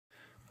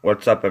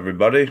What's up,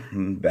 everybody?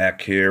 I'm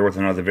back here with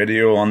another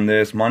video on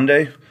this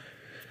Monday.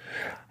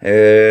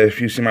 If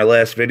you see my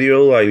last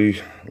video,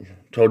 I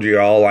told you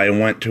all I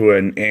went to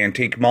an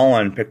antique mall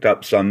and picked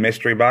up some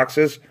mystery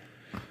boxes.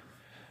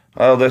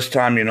 Well, this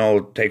time,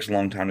 it takes a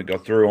long time to go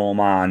through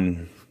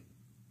them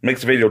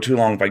makes the video too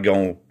long if I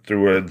go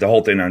through the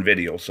whole thing on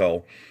video.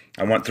 So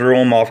I went through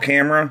them off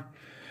camera,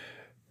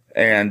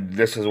 and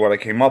this is what I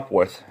came up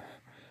with.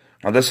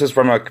 Now, this is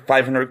from a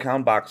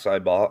 500-count box I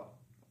bought.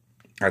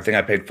 I think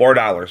I paid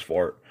 $4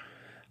 for it.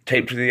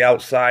 Taped to the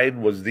outside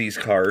was these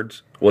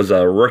cards. Was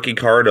a rookie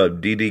card of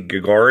Didi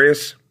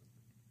Gregorius.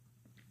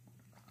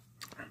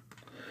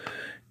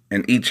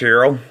 An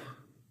Ichiro.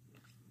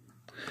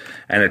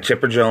 And a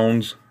Chipper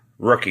Jones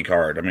rookie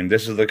card. I mean,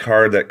 this is the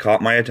card that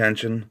caught my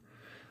attention.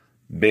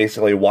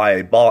 Basically why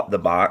I bought the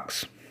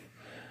box.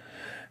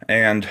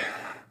 And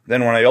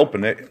then when I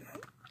opened it,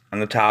 on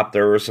the top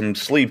there were some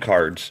sleeve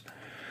cards.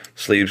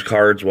 Sleeves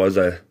cards was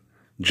a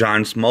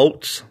John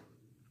Smoltz.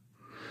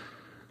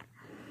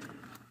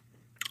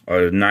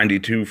 A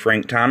 92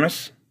 Frank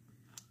Thomas,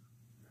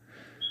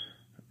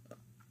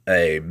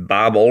 a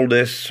Bob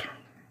Oldis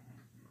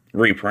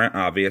reprint,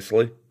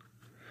 obviously,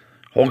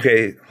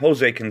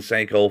 Jose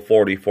Canseco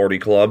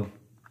 40-40 Club,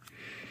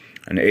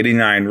 an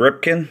 89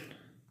 Ripken,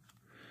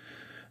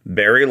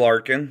 Barry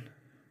Larkin,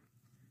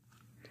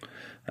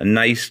 a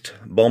nice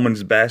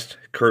Bowman's Best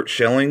Curt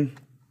Schilling,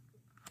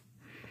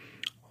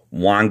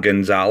 Juan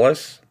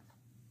Gonzalez,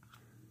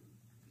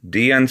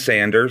 Deion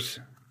Sanders,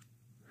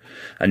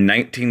 a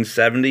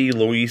 1970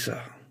 Luis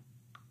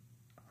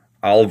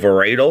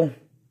Alvarado,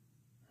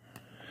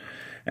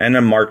 and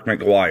a Mark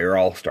McGwire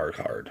All-Star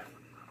card.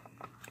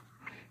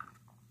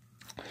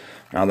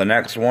 Now the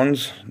next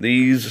ones,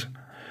 these,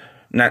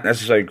 not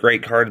necessarily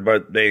great cards,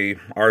 but they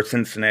are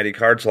Cincinnati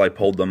cards, so I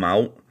pulled them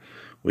out.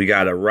 We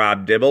got a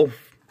Rob Dibble.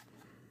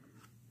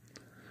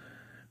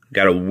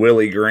 Got a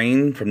Willie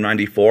Green from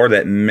 94,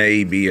 that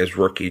may be his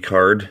rookie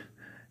card.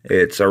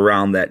 It's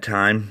around that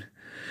time.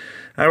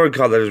 I would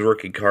call that his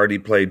rookie card. He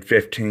played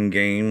 15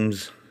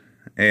 games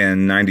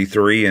in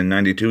 93 and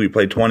 92. He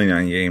played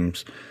 29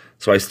 games.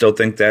 So I still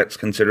think that's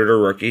considered a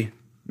rookie.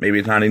 Maybe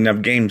it's not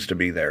enough games to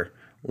be there.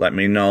 Let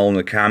me know in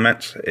the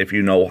comments if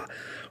you know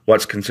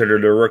what's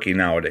considered a rookie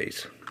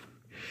nowadays.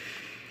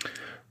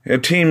 A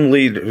team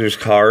leader's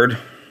card.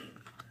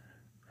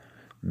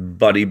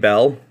 Buddy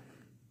Bell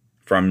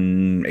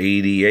from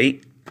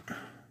 88.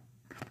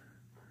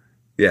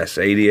 Yes,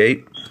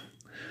 88.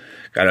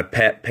 Got a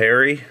Pat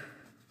Perry.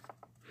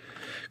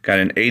 Got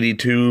an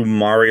 82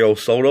 Mario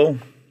Soto.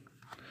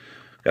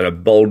 Got a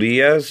Bo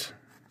Diaz.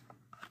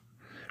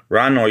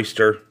 Ron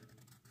Oyster.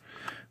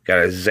 Got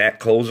a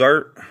Zach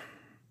Cozart.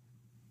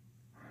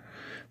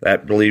 That,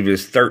 I believe,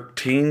 is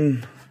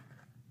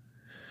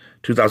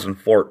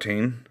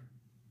 2014.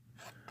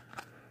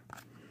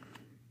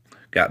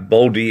 Got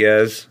Bo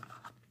Diaz.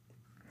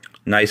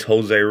 Nice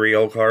Jose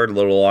Rio card.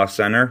 Little off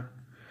center.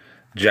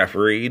 Jeff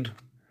Reed.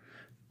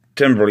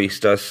 Tim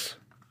Bristas.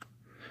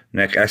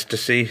 Nick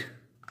Estesy.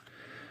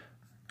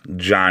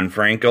 John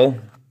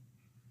Franco,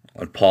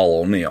 and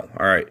Paul O'Neill.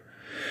 Alright,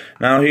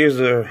 now here's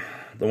the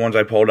ones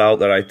I pulled out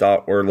that I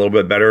thought were a little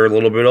bit better, a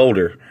little bit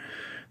older.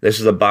 This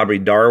is a Bobby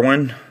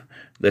Darwin.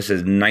 This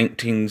is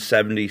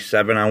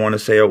 1977, I want to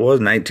say it was,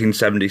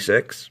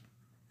 1976.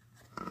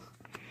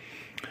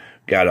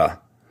 Got a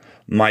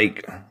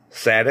Mike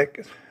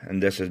Sadek,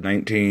 and this is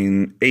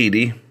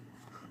 1980.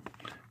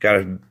 Got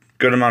a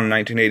good amount of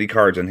 1980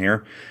 cards in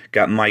here.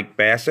 Got Mike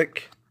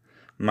Bassick,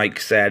 Mike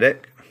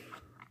Sadek,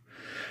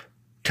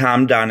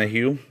 Tom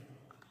Donahue,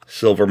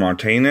 Silver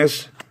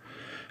Martinez,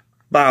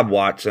 Bob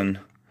Watson,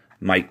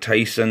 Mike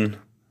Tyson,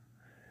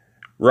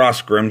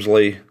 Ross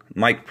Grimsley,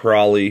 Mike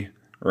Prawley,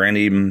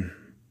 Randy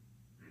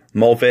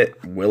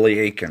Moffett, Willie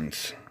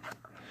Aikens.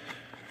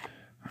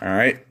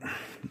 Alright,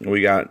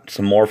 we got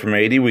some more from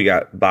 80. We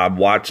got Bob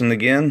Watson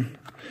again,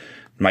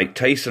 Mike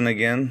Tyson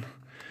again.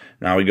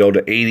 Now we go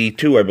to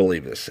 82, I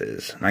believe this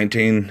is.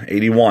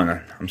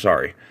 1981, I'm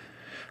sorry.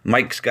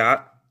 Mike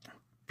Scott,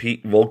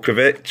 Pete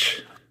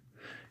Volkovich,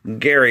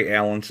 Gary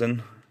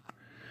Allenson,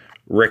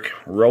 Rick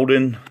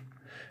Rhoden,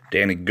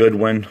 Danny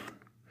Goodwin.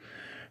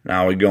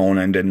 Now we're going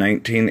into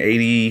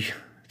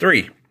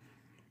 1983.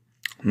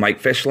 Mike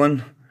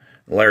Fischlin,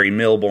 Larry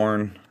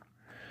Milbourne,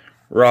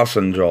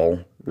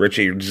 Rosenjoel,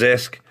 Richard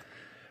Zisk,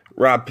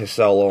 Rob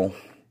Picello,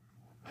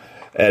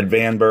 Ed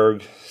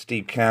Vanberg,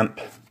 Steve Kemp,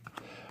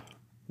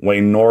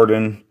 Wayne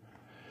Norden.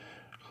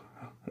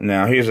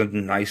 Now here's a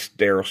nice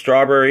Darryl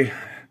Strawberry.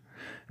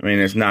 I mean,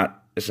 it's a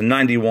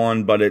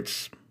 91, but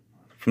it's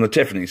from the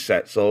Tiffany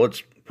set, so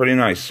it's pretty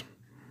nice.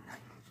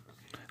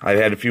 I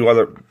had a few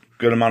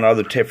good amount of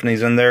other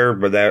Tiffany's in there,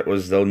 but that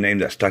was the name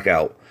that stuck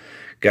out.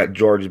 Got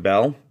George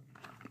Bell.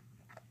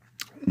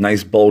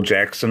 Nice Bo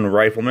Jackson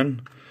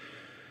rifleman.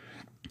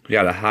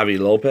 Got a Javi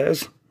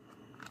Lopez.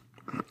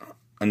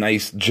 A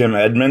nice Jim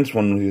Edmonds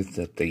when he was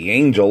at the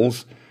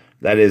Angels.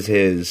 That is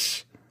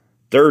his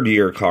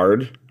third-year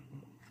card.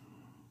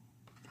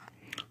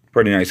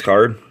 Pretty nice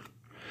card.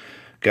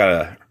 Got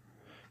a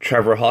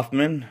Trevor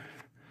Huffman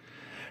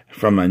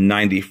from a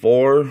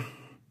 94.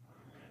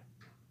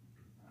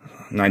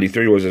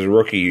 93 was his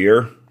rookie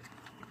year.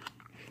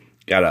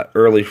 Got an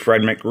early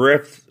Fred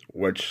McGriff,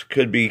 which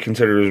could be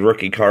considered his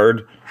rookie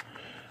card.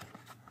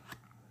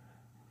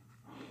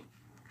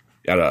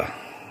 I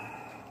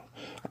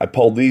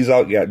pulled these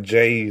out. Got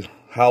Jay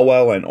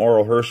Howell and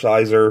Oral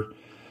Hershiser,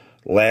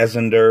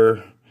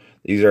 Lassiter.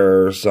 These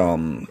are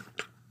some,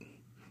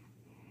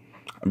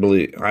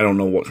 I don't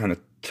know what kind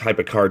of type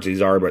of cards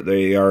these are, but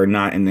they are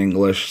not in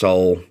English,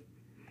 so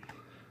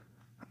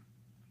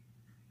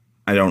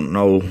I don't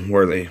know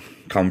where they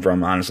come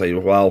from, honestly.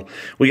 Well,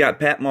 we got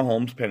Pat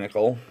Mahomes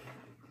Pinnacle,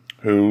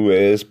 who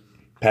is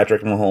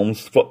Patrick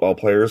Mahomes, football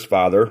player's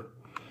father.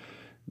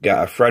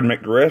 Got a Fred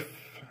McGriff,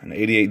 an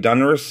 88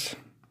 Donruss.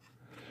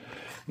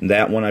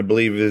 That one, I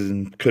believe,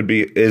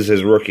 is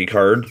his rookie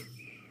card.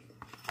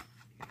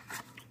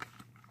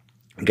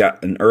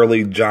 Got an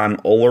early John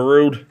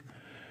Olerud.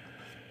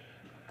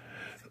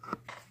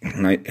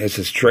 It's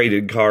his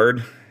traded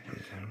card,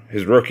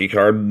 his rookie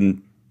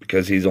card,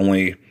 because he's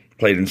only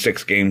played in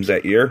 6 games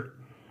that year.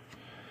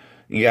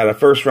 You got a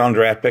first-round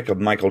draft pick of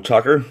Michael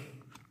Tucker.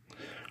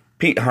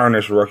 Pete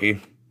Harnisch rookie,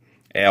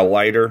 Al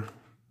Leiter.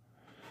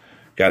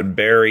 Got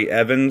Barry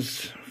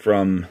Evans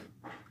from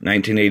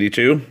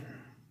 1982.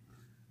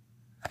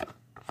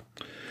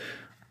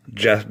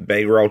 Jeff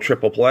Bagwell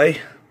triple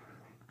play.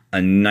 A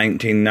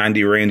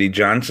 1990 Randy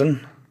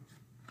Johnson.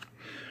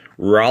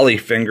 Raleigh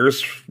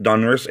Fingers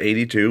Donruss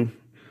 82.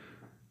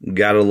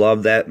 Gotta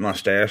love that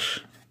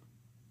mustache.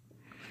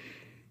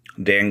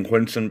 Dan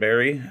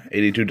Quisenberry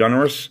 82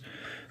 Donruss.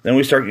 Then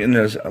we start getting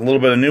a little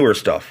bit of newer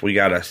stuff. We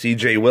got a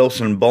C.J.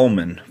 Wilson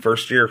Bowman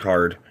first year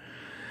card.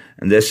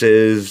 And this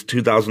is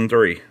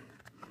 2003.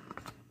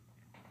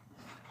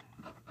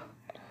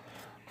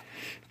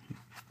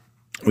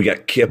 We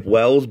got Kip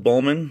Wells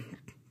Bowman.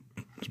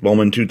 It's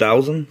Bowman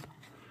 2000.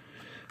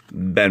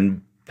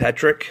 Ben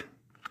Petrick.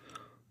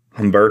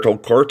 Humberto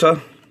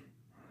Corta.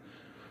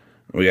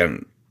 We got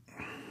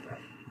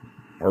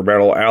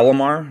Roberto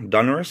Alomar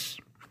Donruss.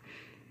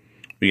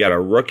 We got a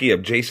rookie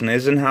of Jason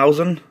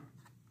Isenhausen.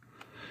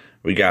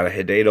 We got a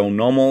Hideo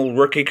Nomo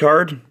rookie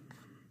card.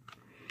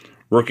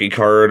 Rookie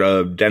card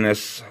of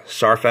Dennis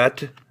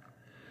Sarfat.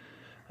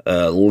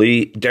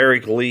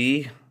 Derek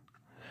Lee.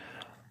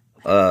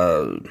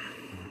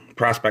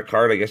 Prospect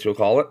card, I guess you'll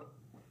call it.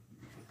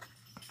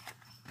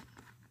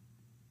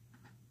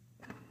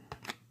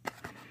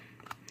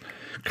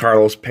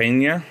 Carlos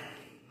Pena.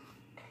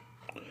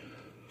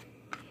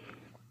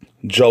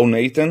 Joe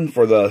Nathan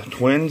for the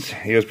Twins.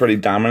 He was pretty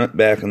dominant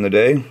back in the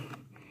day.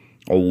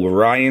 A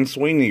Ryan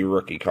Sweeney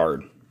rookie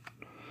card.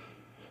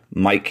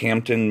 Mike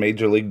Hampton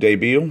Major League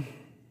debut.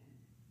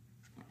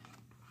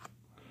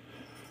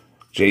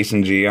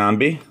 Jason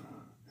Giambi.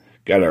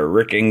 Got a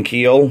Rick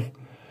Ankiel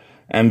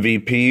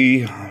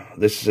MVP.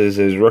 This is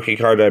his rookie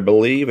card, I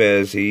believe,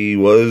 as he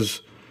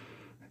was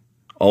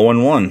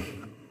 0-1.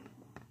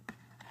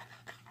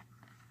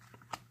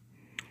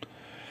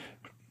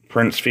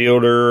 Prince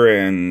Fielder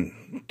and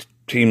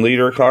team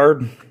leader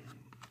card.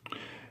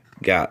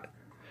 Got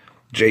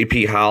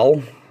J.P.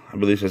 Howell. I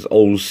believe it says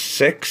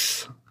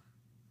 06.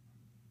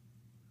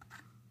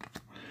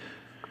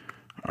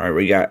 Alright,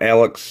 we got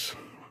Alexi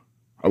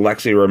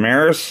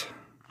Ramirez.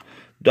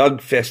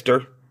 Doug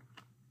Fister.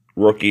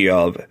 Rookie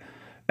of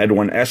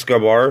Edwin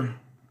Escobar.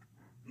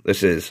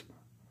 This is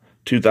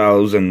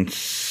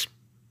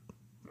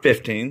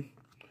 2015.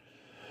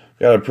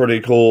 Got a pretty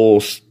cool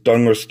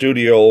Stunger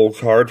Studio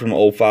card from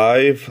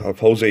 05 of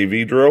Jose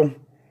Vidro.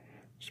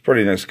 It's a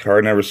pretty nice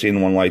card. Never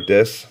seen one like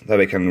this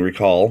that I can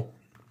recall.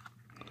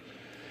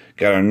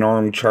 Got a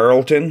Norm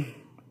Charlton.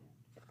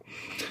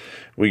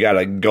 We got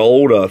a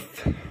gold of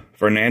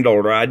Fernando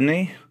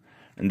Rodney.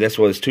 And this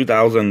was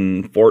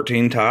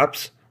 2014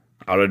 Topps.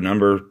 Out of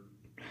number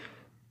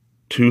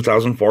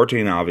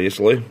 2014,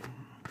 obviously.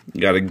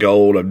 Got a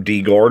gold of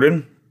D.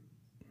 Gordon.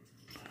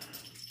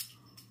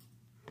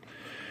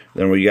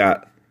 Then we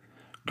got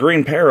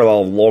green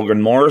parallel of Logan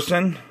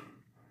Morrison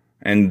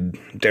and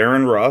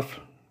Darren Ruff.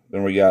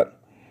 Then we got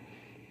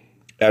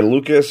Ed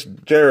Lucas,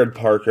 Jared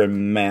Parker,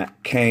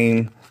 Matt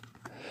Cain,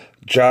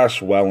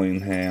 Josh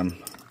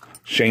Wellingham,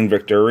 Shane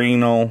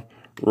Victorino,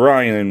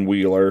 Ryan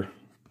Wheeler,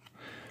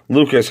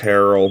 Lucas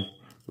Harrell,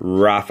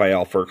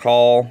 Rafael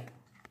Furcal,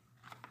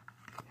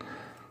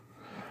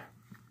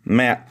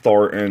 Matt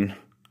Thornton,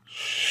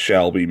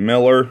 Shelby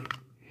Miller,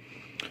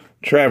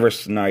 Travis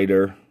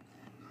Snyder,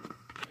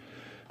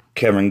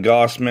 Kevin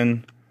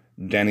Gossman,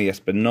 Denny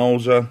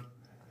Espinoza,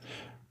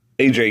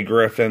 AJ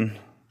Griffin,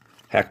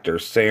 Hector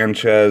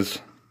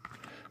Sanchez,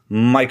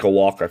 Michael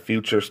Walker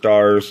Future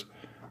Stars,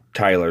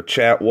 Tyler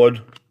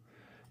Chatwood,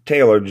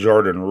 Taylor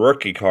Jordan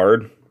rookie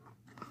card,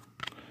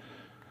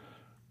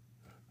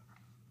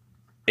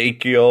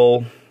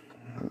 Akio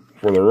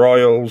for the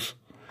Royals,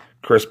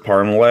 Chris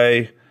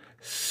Parmelee,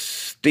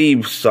 Steve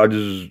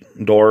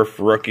Sudsdorf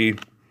rookie,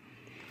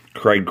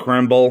 Craig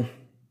Kimbrell,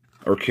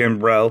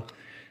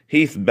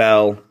 Heath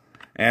Bell,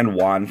 and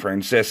Juan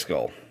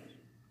Francisco.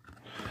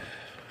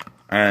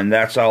 And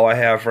that's all I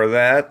have for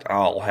that.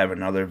 I'll have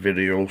another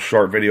video,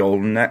 short video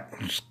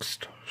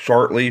next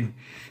shortly.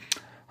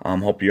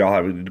 Hope you all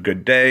have a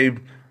good day.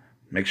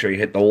 Make sure you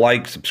hit the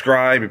like,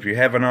 subscribe if you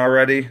haven't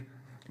already.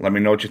 Let me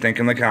know what you think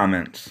in the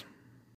comments.